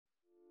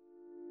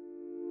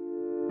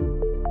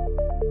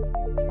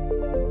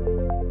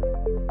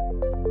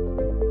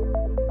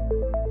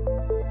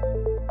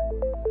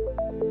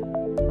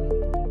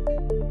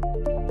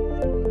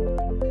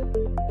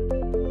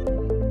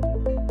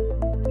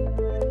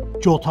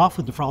Joel Topf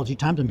with Nephrology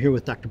Times. I'm here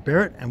with Dr.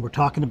 Barratt, and we're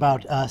talking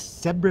about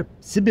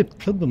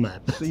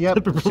Sibeprenlimab. Yep,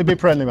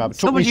 Sibeprenlimab.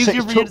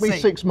 Took me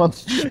 6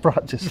 months to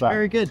practice that.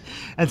 Very good.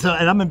 And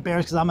I'm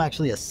embarrassed because I'm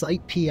actually a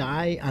site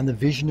PI on the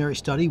Visionary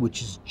study,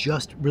 which has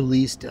just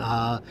released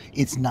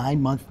its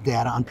 9-month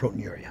data on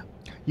proteinuria.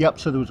 Yep,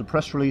 so there was a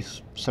press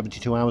release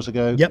 72 hours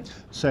ago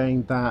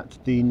saying that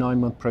the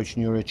 9-month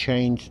proteinuria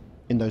change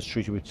in those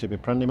treated with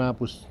Sibeprenlimab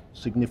was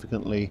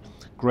significantly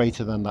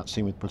greater than that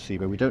seen with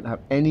placebo. We don't have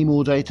any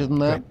more data than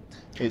that.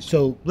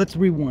 So let's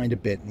rewind a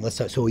bit. And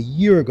so a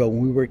year ago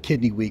when we were at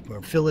Kidney Week, we were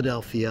in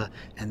Philadelphia,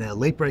 and a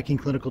late-breaking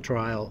clinical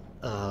trial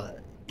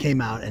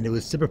came out, and it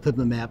was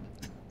Sibeprenlimab.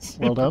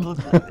 Well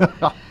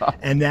done.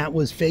 And that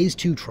was phase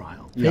 2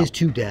 trial, phase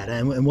 2 data.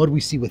 And what do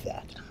we see with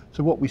that?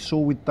 So what we saw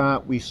with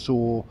that, we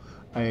saw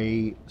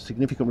a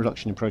significant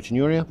reduction in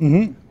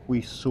proteinuria.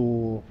 We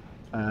saw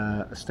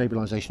a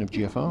stabilization of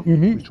GFR.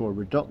 We saw a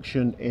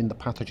reduction in the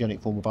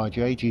pathogenic form of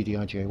IgA,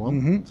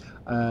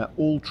 Gd-IgA1,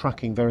 all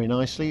tracking very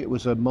nicely. It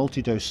was a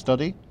multi-dose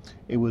study.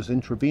 It was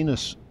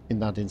intravenous in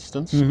that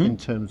instance in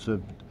terms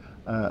of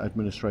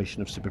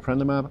administration of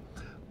Sibeprenlimab,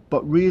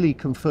 but really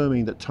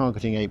confirming that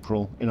targeting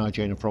APRIL in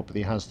IgA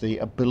nephropathy has the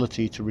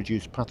ability to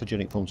reduce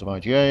pathogenic forms of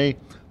IgA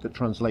that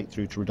translate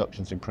through to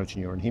reductions in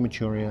proteinuria and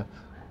hematuria,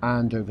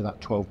 and over that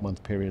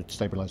 12-month period,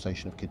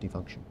 stabilization of kidney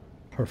function.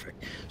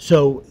 Perfect.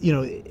 So, you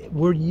know,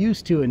 we're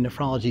used to in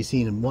nephrology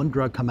seeing one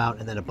drug come out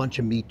and then a bunch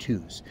of me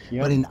toos.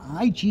 But in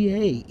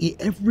IgA,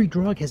 every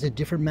drug has a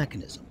different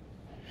mechanism.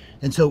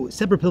 And so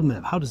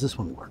Sibeprenlimab, how does this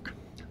one work?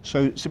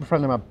 So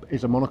Sibeprenlimab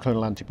is a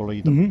monoclonal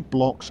antibody that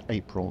blocks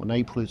APRIL, and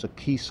APRIL is a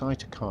key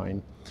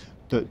cytokine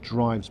that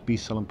drives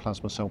B-cell and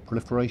plasma cell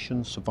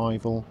proliferation,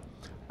 survival,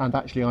 and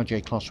actually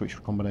IgA class switch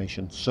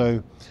recombination.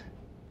 So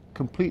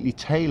completely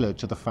tailored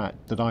to the fact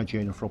that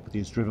IgA nephropathy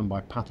is driven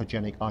by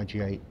pathogenic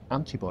IgA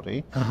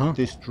antibody.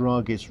 This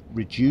drug is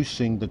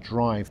reducing the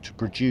drive to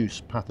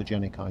produce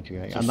pathogenic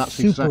IgA, so and that's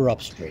super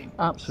upstream.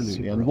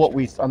 Absolutely,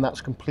 Super and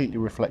that's completely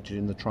reflected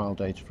in the trial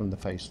data from the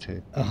phase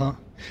 2.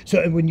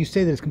 So when you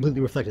say that it's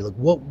completely reflected, like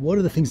what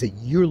are the things that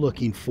you're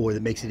looking for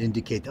that makes it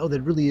indicate, oh,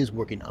 that really is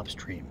working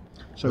upstream?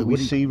 So like, we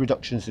see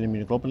reductions in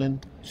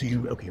immunoglobulin. So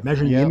you're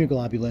measuring the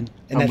immunoglobulin,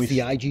 and that's the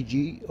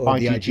IgG or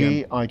the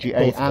IgM?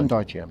 IgA, and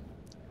IgM.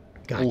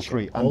 Gotcha. All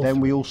three. And then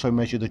we also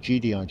measure the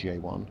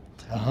Gd-IgA1,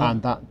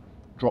 and that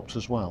drops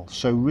as well.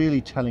 So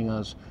really telling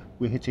us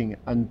we're hitting,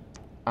 and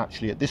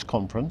actually at this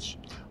conference,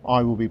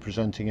 I will be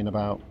presenting in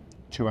about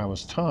 2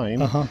 hours'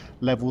 time,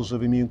 levels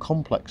of immune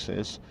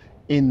complexes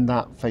in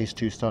that phase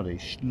 2 study,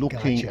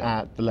 looking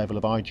at the level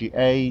of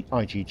IgA,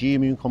 IgG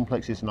immune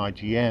complexes, and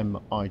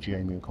IgM,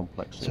 IgA immune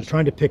complexes. So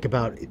trying to pick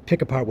apart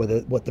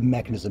what the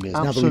mechanism is.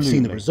 Now that we've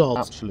seen the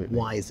results,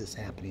 why is this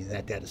happening?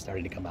 That data is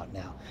starting to come out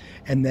now.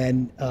 And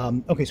then,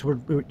 okay, so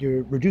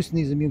you're reducing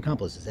these immune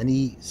complexes.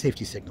 Any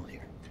safety signal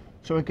here?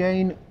 So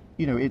again,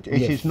 you know, it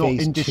is not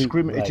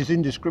indiscriminate. It is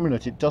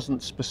indiscriminate. It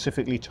doesn't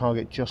specifically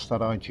target just that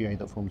IgA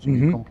that forms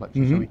immune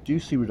complexes. So we do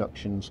see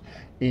reductions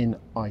in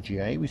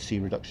IgA. We see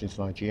reductions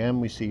in IgM.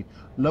 We see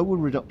lower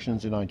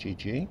reductions in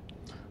IgG,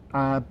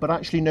 but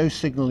actually no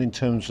signal in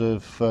terms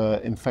of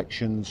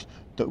infections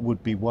that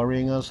would be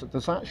worrying us.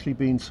 There's actually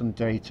been some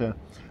data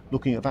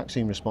looking at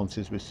vaccine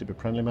responses with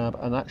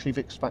Sibeprenlimab, and actually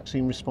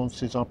vaccine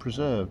responses are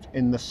preserved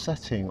in the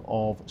setting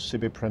of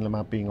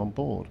Sibeprenlimab being on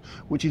board,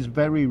 which is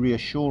very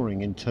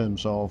reassuring in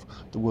terms of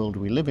the world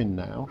we live in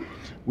now,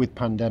 with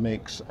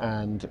pandemics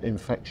and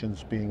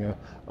infections being a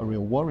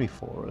real worry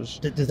for us.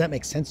 Does that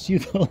make sense to you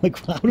though?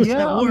 Like, how does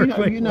that work?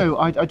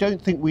 I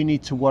don't think we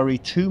need to worry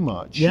too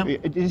much.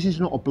 This is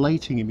not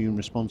ablating immune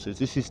responses,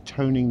 this is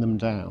toning them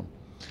down.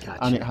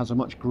 And it has a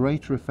much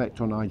greater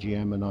effect on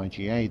IgM and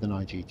IgA than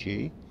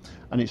IgG.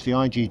 And it's the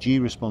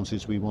IgG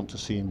responses we want to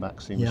see in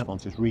vaccine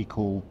responses,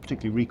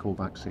 particularly recall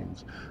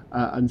vaccines.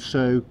 And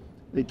so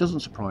it doesn't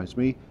surprise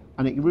me.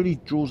 And it really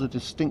draws a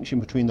distinction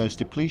between those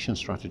depletion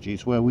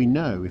strategies where we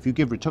know if you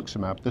give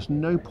rituximab, there's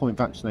no point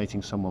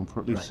vaccinating someone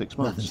for at least 6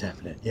 months. Nothing's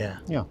happening,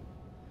 Yeah.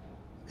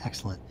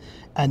 Excellent.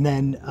 And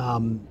then,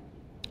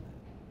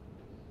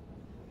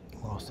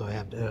 what else do I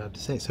have to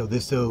say? So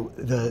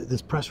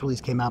this press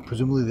release came out.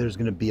 Presumably there's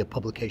going to be a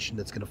publication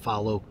that's going to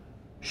follow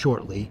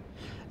shortly.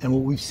 And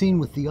what we've seen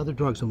with the other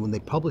drugs, and when they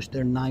publish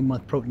their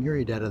 9-month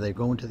proteinuria data, they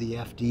go into the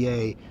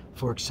FDA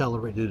for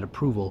accelerated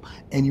approval.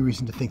 Any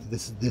reason to think that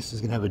this is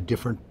going to have a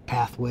different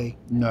pathway?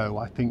 No,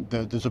 I think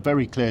there's a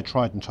very clear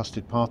tried and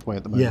trusted pathway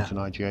at the moment in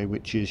IgA,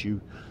 which is you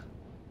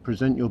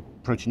present your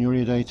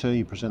proteinuria data,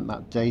 you present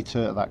that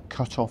data, that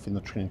cutoff in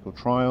the clinical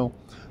trial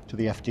to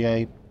the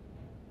FDA,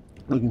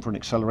 looking for an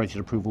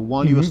accelerated approval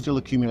while you are still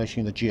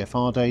accumulating the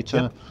GFR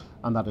data,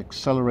 and that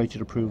accelerated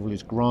approval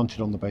is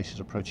granted on the basis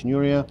of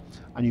proteinuria,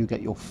 and you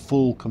get your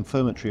full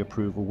confirmatory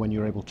approval when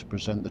you're able to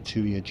present the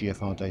 2-year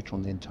GFR data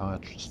on the entire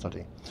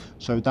study.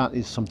 So that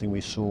is something we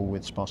saw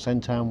with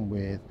sparsentan,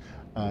 with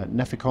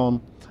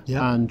Nefecon,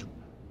 and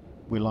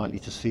we're likely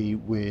to see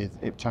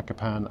with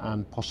iptacopan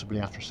and possibly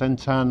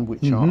atrasentan,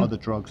 which are other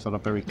drugs that are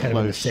very close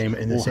in the same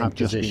or have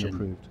position. just been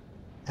approved.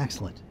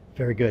 Excellent,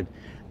 very good.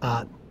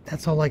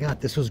 That's all I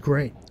got. This was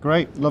great.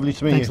 Great. Lovely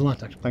to meet you. Thanks a lot,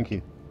 Doctor. Thank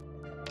you.